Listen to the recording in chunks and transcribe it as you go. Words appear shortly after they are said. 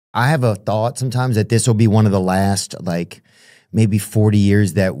I have a thought sometimes that this will be one of the last, like, maybe 40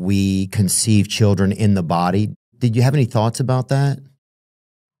 years that we conceive children in the body. Did you have any thoughts about that?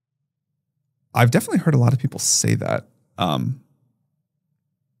 I've definitely heard a lot of people say that. I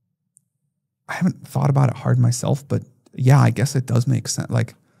haven't thought about it hard myself, but yeah, I guess it does make sense.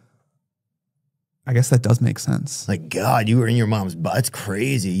 Like, I guess that does make sense. Like, God, you were in your mom's butt. It's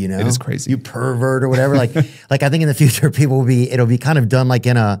crazy, you know? It is crazy. You pervert or whatever. Like, like I think in the future, it'll be kind of done like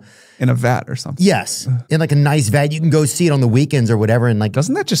in a vat or something. Yes. In like a nice vat. You can go see it on the weekends or whatever. And like,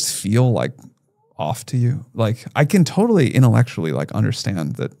 doesn't that just feel like off to you? Like, I can totally intellectually like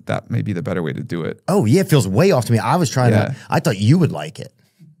understand that may be the better way to do it. Oh yeah, it feels way off to me. I was trying to, I thought you would like it.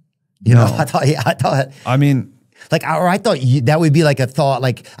 You know, I thought, I mean, like, or I thought that would be like a thought,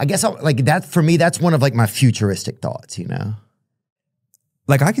 like, I guess like that for me, that's one of like my futuristic thoughts, you know?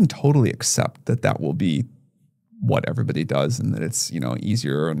 Like, I can totally accept that will be what everybody does and that it's, you know,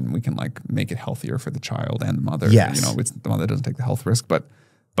 easier and we can like make it healthier for the child and the mother. Yes. You know, it's the mother doesn't take the health risk, but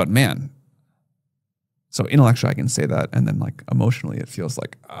man, so intellectually I can say that. And then like emotionally it feels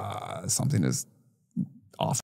like something is